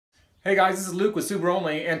Hey guys, this is Luke with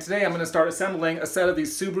SubaruONLY, and today I'm going to start assembling a set of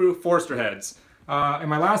these Subaru Forester heads. In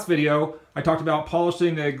my last video, I talked about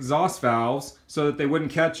polishing the exhaust valves so that they wouldn't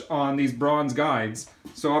catch on these bronze guides.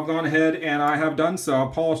 So I've gone ahead and I have done so.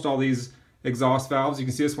 I've polished all these exhaust valves. You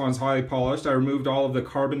can see this one's highly polished. I removed all of the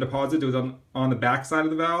carbon deposit that was on the back side of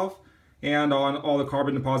the valve and on all the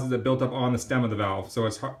carbon deposits that built up on the stem of the valve. So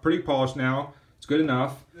it's pretty polished now. It's good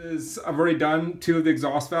enough. I've already done 2 of the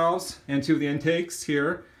exhaust valves and 2 of the intakes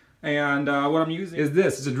here. And what I'm using is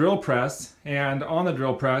this. It's a drill press, and on the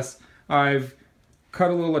drill press I've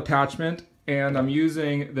cut a little attachment, and I'm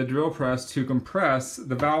using the drill press to compress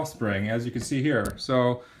the valve spring, as you can see here.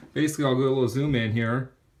 So basically I'll go a little zoom in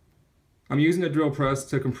here. I'm using the drill press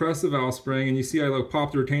to compress the valve spring, and you see I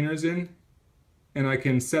pop the retainers in, and I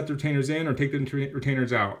can set the retainers in or take the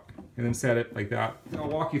retainers out and then set it like that. I'll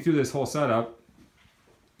walk you through this whole setup.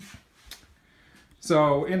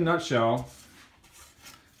 So in a nutshell,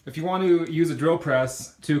 if you want to use a drill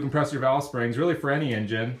press to compress your valve springs, really for any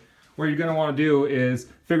engine, what you're going to want to do is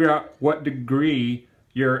figure out what degree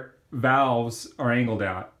your valves are angled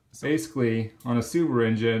at. So basically, on a Subaru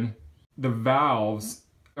engine, the valves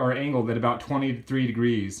are angled at about 23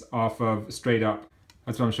 degrees off of straight up.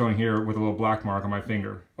 That's what I'm showing here with a little black mark on my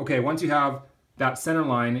finger. Okay, once you have that center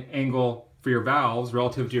line angle for your valves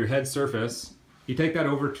relative to your head surface, you take that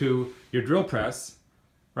over to your drill press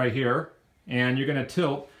right here, and you're going to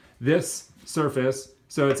tilt this surface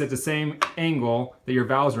so it's at the same angle that your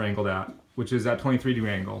valves are angled at, which is that 23-degree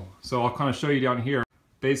angle. So I'll kind of show you down here.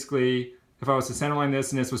 Basically, if I was to center line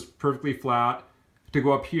this and this was perfectly flat, to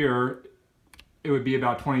go up here, it would be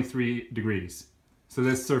about 23 degrees. So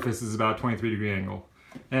this surface is about a 23-degree angle.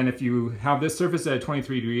 And if you have this surface at a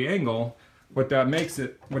 23-degree angle, what that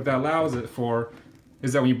allows it for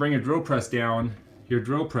is that when you bring your drill press down, your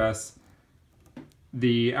drill press,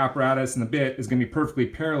 the apparatus and the bit is going to be perfectly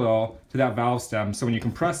parallel to that valve stem. So when you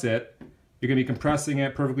compress it, you're going to be compressing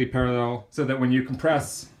it perfectly parallel, so that when you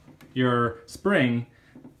compress your spring,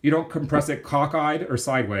 you don't compress it cockeyed or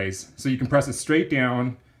sideways. So you compress it straight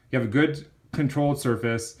down, you have a good controlled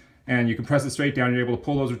surface, and you compress it straight down, you're able to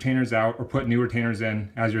pull those retainers out or put new retainers in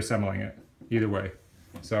as you're assembling it, either way.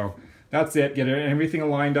 So that's it. Get everything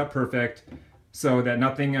aligned up perfect so that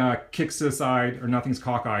nothing kicks to the side or nothing's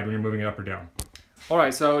cockeyed when you're moving it up or down.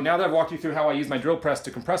 Alright, so now that I've walked you through how I use my drill press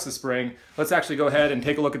to compress the spring, let's actually go ahead and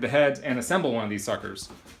take a look at the heads and assemble one of these suckers.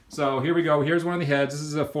 So here we go. Here's one of the heads. This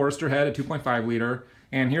is a Forester head, a 2.5 liter,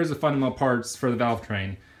 and here's the fundamental parts for the valve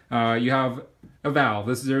train. You have a valve.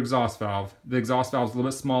 This is your exhaust valve. The exhaust valve is a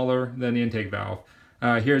little bit smaller than the intake valve.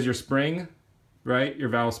 Here's your spring, right? Your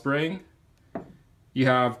valve spring. You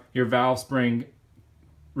have your valve spring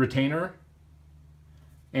retainer,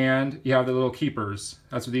 and you have the little keepers.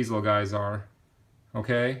 That's what these little guys are.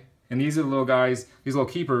 Okay, and these are the little guys, these little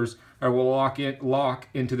keepers will lock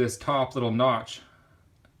into this top little notch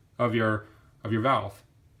of your valve,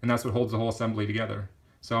 and that's what holds the whole assembly together.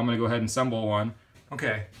 So I'm going to go ahead and assemble one.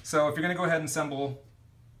 Okay, so if you're going to go ahead and assemble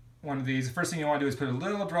one of these, the first thing you want to do is put a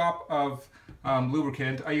little drop of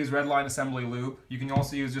lubricant. I use Redline Assembly Lube. You can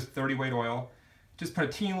also use just 30 weight oil. Just put a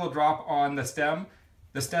teeny little drop on the stem.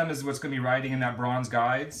 The stem is what's going to be riding in that bronze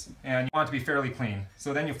guides, and you want it to be fairly clean.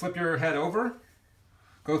 So then you flip your head over,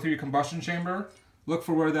 go through your combustion chamber, look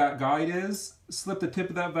for where that guide is, slip the tip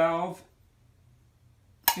of that valve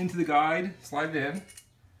into the guide, slide it in,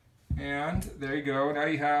 and there you go. Now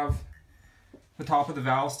you have the top of the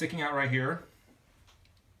valve sticking out right here.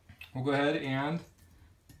 We'll go ahead and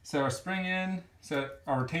set our spring in, set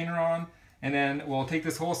our retainer on, and then we'll take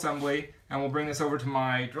this whole assembly and we'll bring this over to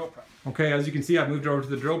my drill press. Okay, as you can see, I've moved over to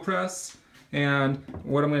the drill press, and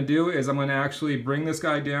what I'm going to do is I'm going to actually bring this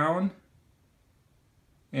guy down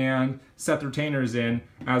and set the retainers in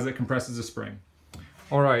as it compresses the spring.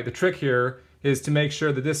 Alright, the trick here is to make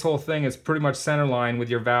sure that this whole thing is pretty much center line with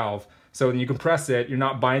your valve. So when you compress it, you're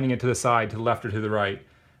not binding it to the side, to the left or to the right.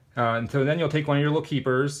 And so then you'll take one of your little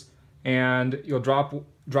keepers and you'll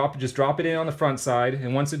just drop it in on the front side,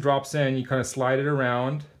 and once it drops in, you kind of slide it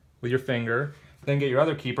around with your finger. Then get your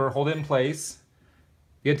other keeper, hold it in place,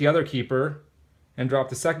 get the other keeper, and drop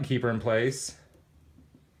the second keeper in place.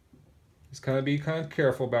 Just be kind of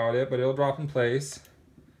careful about it, but it'll drop in place.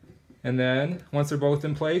 And then, once they're both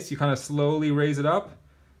in place, you kind of slowly raise it up,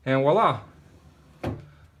 and voila!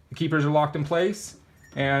 The keepers are locked in place,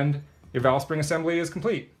 and your valve spring assembly is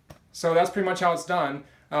complete. So that's pretty much how it's done.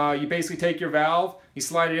 You basically take your valve, you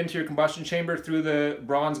slide it into your combustion chamber through the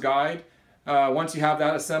bronze guide. Once you have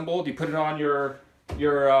that assembled, you put it on your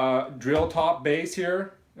drill top base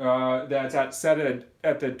here, that's set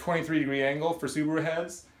at the 23-degree angle for Subaru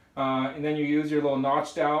heads. And then you use your little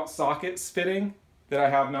notched out sockets fitting that I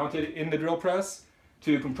have mounted in the drill press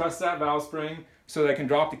to compress that valve spring so that I can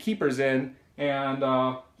drop the keepers in and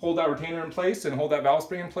hold that retainer in place and hold that valve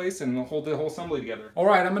spring in place and hold the whole assembly together.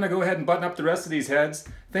 Alright, I'm going to go ahead and button up the rest of these heads.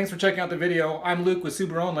 Thanks for checking out the video. I'm Luke with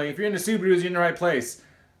SubaruONLY. If you're into Subarus, you're in the right place.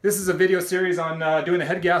 This is a video series on doing the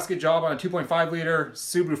head gasket job on a 2.5 liter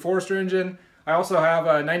Subaru Forester engine. I also have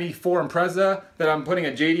a 94 IMPREZA that I'm putting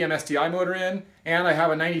a JDM STI motor in, and I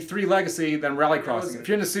have a 93 Legacy that I'm rallycrossing. If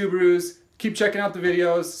you're into Subarus, keep checking out the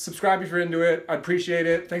videos, subscribe if you're into it. I'd appreciate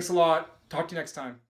it. Thanks a lot. Talk to you next time.